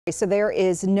So there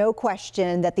is no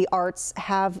question that the arts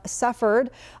have suffered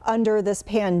under this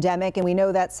pandemic, and we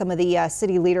know that some of the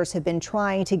city leaders have been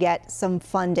trying to get some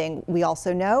funding. We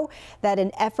also know that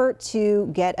an effort to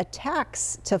get a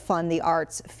tax to fund the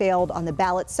arts failed on the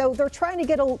ballot, so they're trying to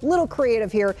get a little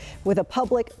creative here with a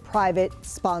public-private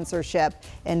sponsorship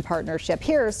and partnership.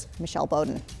 Here's Michelle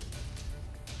Bowden.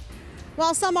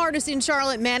 While some artists in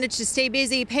Charlotte managed to stay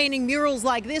busy painting murals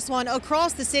like this one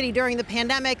across the city during the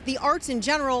pandemic, the arts in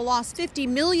general lost $50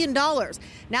 million.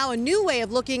 Now a new way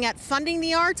of looking at funding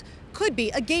the arts could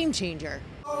be a game changer.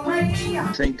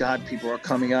 Thank God people are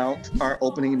coming out. Our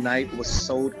opening night was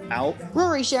sold out.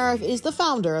 Rory Sheriff is the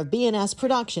founder of B&S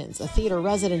Productions, a theater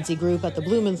residency group at the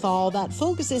Blumenthal that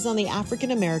focuses on the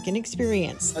African-American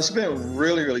experience. It's been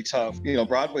really tough. You know,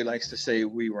 Broadway likes to say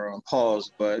we were on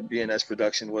pause, but B&S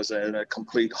Production was at a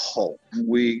complete halt.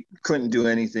 We couldn't do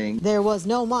anything. There was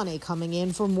no money coming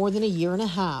in for more than a year and a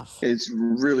half. It's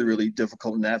really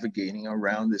difficult navigating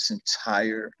around this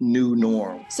entire new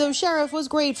norm. So Sheriff was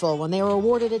grateful when they were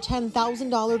awarded a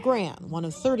 $10,000 grant, one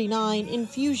of 39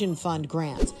 infusion fund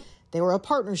grants. They were a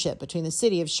partnership between the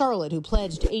city of Charlotte, who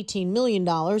pledged $18 million,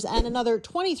 and another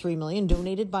 $23 million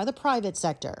donated by the private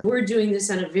sector. We're doing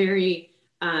this on a very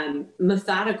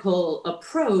methodical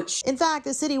approach. In fact,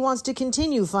 the city wants to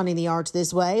continue funding the arts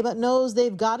this way, but knows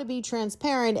they've got to be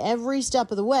transparent every step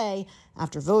of the way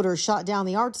after voters shot down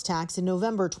the arts tax in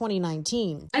November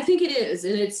 2019. I think it is,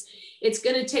 and it's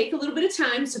going to take a little bit of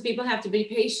time, so people have to be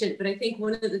patient. But I think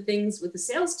one of the things with the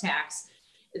sales tax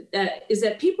is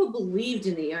that people believed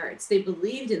in the arts. They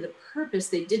believed in the purpose.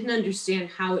 They didn't understand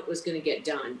how it was going to get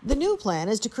done. The new plan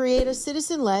is to create a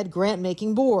citizen-led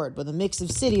grant-making board with a mix of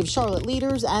City of Charlotte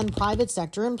leaders and private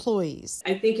sector employees.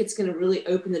 I think it's going to really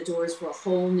open the doors for a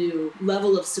whole new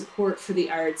level of support for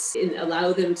the arts and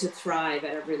allow them to thrive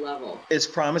at every level. It's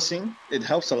promising. It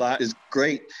helps a lot. It's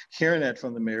great hearing that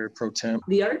from the Mayor Pro Tem.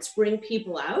 The arts bring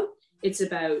people out. It's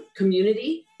about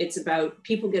community. It's about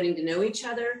people getting to know each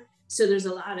other. So there's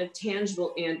a lot of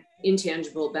tangible and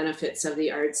intangible benefits of the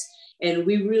arts. And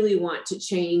we really want to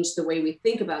change the way we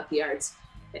think about the arts,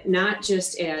 not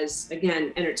just as,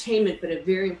 again, entertainment, but a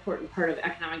very important part of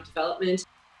economic development.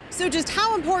 So just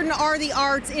how important are the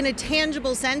arts in a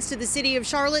tangible sense to the city of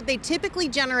Charlotte? They typically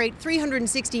generate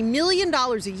 $360 million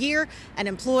a year and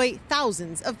employ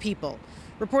thousands of people.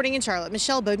 Reporting in Charlotte,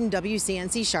 Michelle Bowden,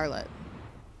 WCNC Charlotte.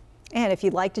 And if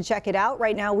you'd like to check it out,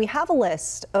 right now we have a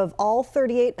list of all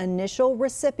 38 initial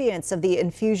recipients of the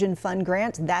Infusion Fund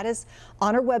grant. That is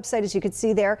on our website, as you can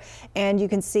see there, and you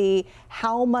can see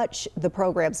how much the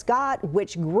programs got,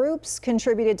 which groups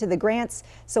contributed to the grants.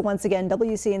 So once again,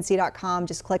 WCNC.com,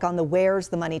 just click on the Where's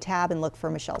the Money tab and look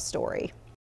for Michelle's story.